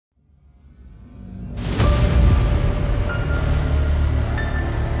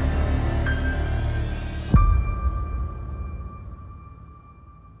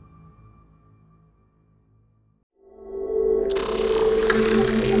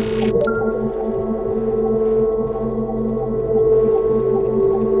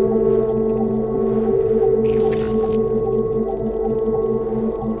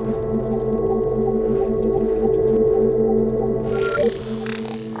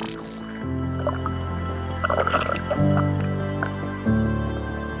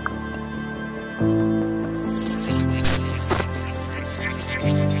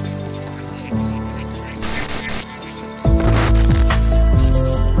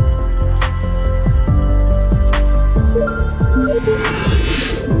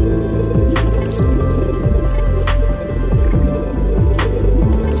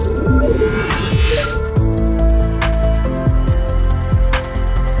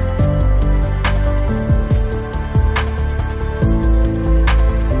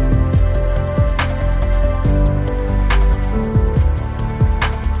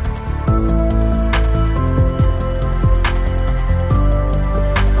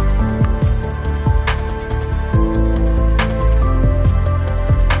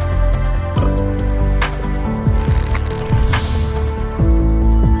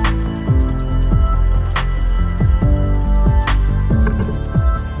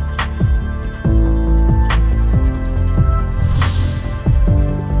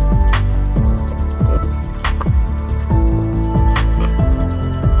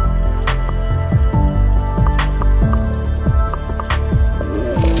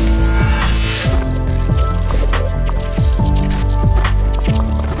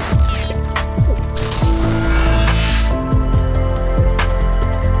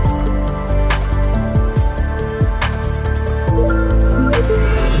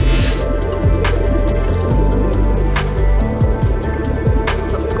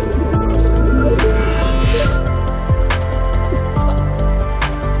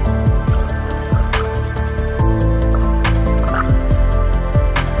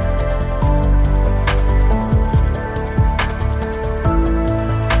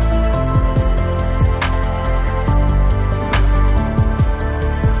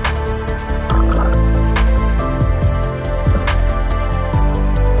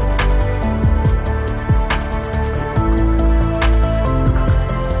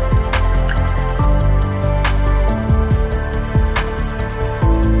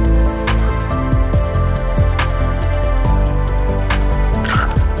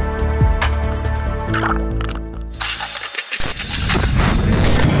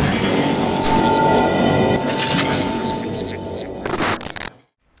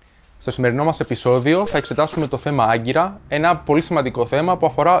σημερινό μας επεισόδιο θα εξετάσουμε το θέμα άγκυρα, ένα πολύ σημαντικό θέμα που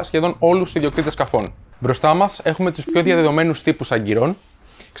αφορά σχεδόν όλους τους ιδιοκτήτες σκαφών. Μπροστά μας έχουμε τους πιο διαδεδομένους τύπους άγκυρων,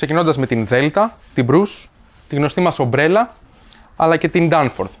 ξεκινώντας με την Δέλτα, την Bruce, τη γνωστή μας ομπρέλα, αλλά και την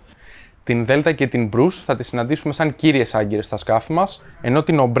Danforth. Την Δέλτα και την Bruce θα τις συναντήσουμε σαν κύριες άγκυρες στα σκάφη μας, ενώ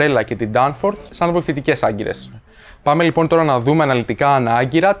την ομπρέλα και την Danforth σαν βοηθητικές άγκυρες. Πάμε λοιπόν τώρα να δούμε αναλυτικά ανά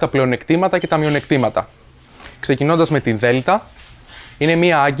άγκυρα τα πλεονεκτήματα και τα μειονεκτήματα. Ξεκινώντας με την Δέλτα, είναι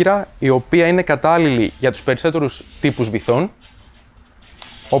μια άγκυρα η οποία είναι κατάλληλη για τους περισσότερους τύπους βυθών,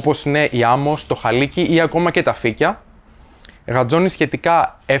 όπως είναι η άμμος, το χαλίκι ή ακόμα και τα φύκια. Γατζώνει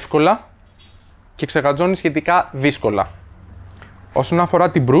σχετικά εύκολα και ξεγατζώνει σχετικά δύσκολα. Όσον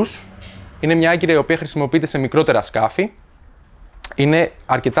αφορά την Bruce, είναι μια άγκυρα η οποία χρησιμοποιείται σε μικρότερα σκάφη. Είναι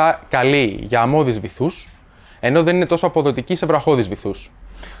αρκετά καλή για αμμώδεις βυθούς, ενώ δεν είναι τόσο αποδοτική σε βραχώδεις βυθούς.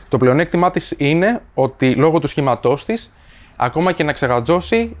 Το πλεονέκτημά της είναι ότι λόγω του σχήματός της, ακόμα και να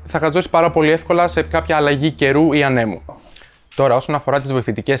ξεγατζώσει, θα γατζώσει πάρα πολύ εύκολα σε κάποια αλλαγή καιρού ή ανέμου. Τώρα, όσον αφορά τις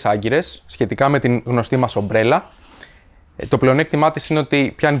βοηθητικές άγκυρες, σχετικά με την γνωστή μας ομπρέλα, το πλεονέκτημά της είναι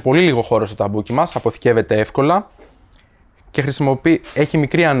ότι πιάνει πολύ λίγο χώρο στο ταμπούκι μας, αποθηκεύεται εύκολα και έχει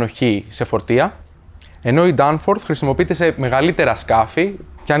μικρή ανοχή σε φορτία, ενώ η Danforth χρησιμοποιείται σε μεγαλύτερα σκάφη,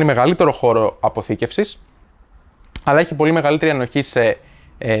 πιάνει μεγαλύτερο χώρο αποθήκευσης, αλλά έχει πολύ μεγαλύτερη ανοχή σε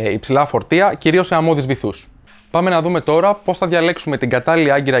υψηλά φορτία, κυρίως σε αμμώδεις βυθούς. Πάμε να δούμε τώρα πώς θα διαλέξουμε την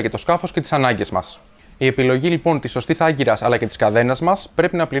κατάλληλη άγκυρα για το σκάφος και τις ανάγκες μας. Η επιλογή λοιπόν της σωστής άγκυρας αλλά και της καδένας μας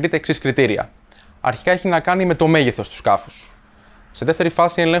πρέπει να πληρεί τα εξής κριτήρια. Αρχικά έχει να κάνει με το μέγεθος του σκάφους. Σε δεύτερη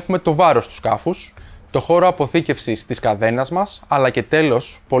φάση ελέγχουμε το βάρος του σκάφους, το χώρο αποθήκευσης της καδένας μας, αλλά και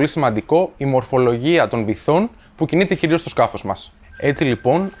τέλος, πολύ σημαντικό, η μορφολογία των βυθών που κινείται κυρίως στο σκάφος μας. Έτσι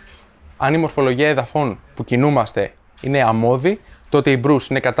λοιπόν, αν η μορφολογία εδαφών που κινούμαστε είναι αμμώδη, τότε η Bruce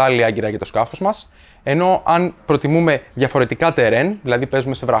είναι κατάλληλη άγκυρα για το σκάφος μας, ενώ αν προτιμούμε διαφορετικά τερέν, δηλαδή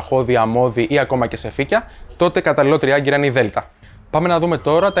παίζουμε σε βραχώδη, αμμώδη ή ακόμα και σε φύκια, τότε καταλληλότερη άγκυρα είναι η Δέλτα. Πάμε να δούμε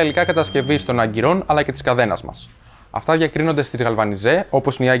τώρα τα υλικά κατασκευής των άγκυρων αλλά και της καδένας μας. Αυτά διακρίνονται στις γαλβανιζέ,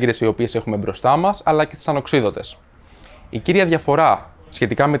 όπως είναι οι άγκυρες οι οποίες έχουμε μπροστά μας, αλλά και στις ανοξίδωτες. Η κύρια διαφορά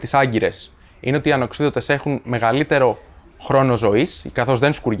σχετικά με τις άγκυρες είναι ότι οι ανοξίδωτες έχουν μεγαλύτερο χρόνο ζωής, καθώς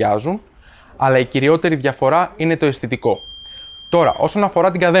δεν σκουριάζουν, αλλά η κυριότερη διαφορά είναι το αισθητικό. Τώρα, όσον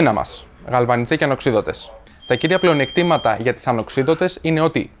αφορά την καδένα μας, γαλβανιζέ και ανοξίδωτες. Τα κύρια πλεονεκτήματα για τις ανοξίδωτες είναι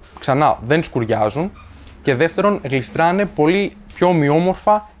ότι ξανά δεν σκουριάζουν και δεύτερον γλιστράνε πολύ πιο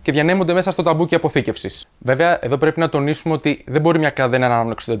ομοιόμορφα και διανέμονται μέσα στο ταμπούκι αποθήκευσης. Βέβαια, εδώ πρέπει να τονίσουμε ότι δεν μπορεί μια καδένα να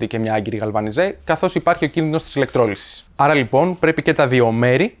ανοξιδωτεί και μια άγκυρη γαλβανιζέ, καθώς υπάρχει ο κίνδυνος της ηλεκτρόλυσης. Άρα λοιπόν πρέπει και τα δύο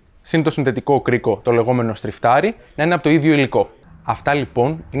μέρη, συν το συνθετικό κρίκο, το λεγόμενο στριφτάρι, να είναι από το ίδιο υλικό. Αυτά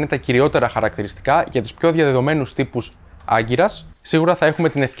λοιπόν είναι τα κυριότερα χαρακτηριστικά για τους πιο διαδεδομένους τύπους άγκυρας. Σίγουρα θα έχουμε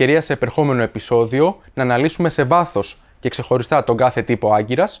την ευκαιρία σε επερχόμενο επεισόδιο να αναλύσουμε σε βάθος και ξεχωριστά τον κάθε τύπο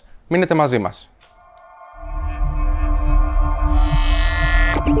άγκυρας. Μείνετε μαζί μας.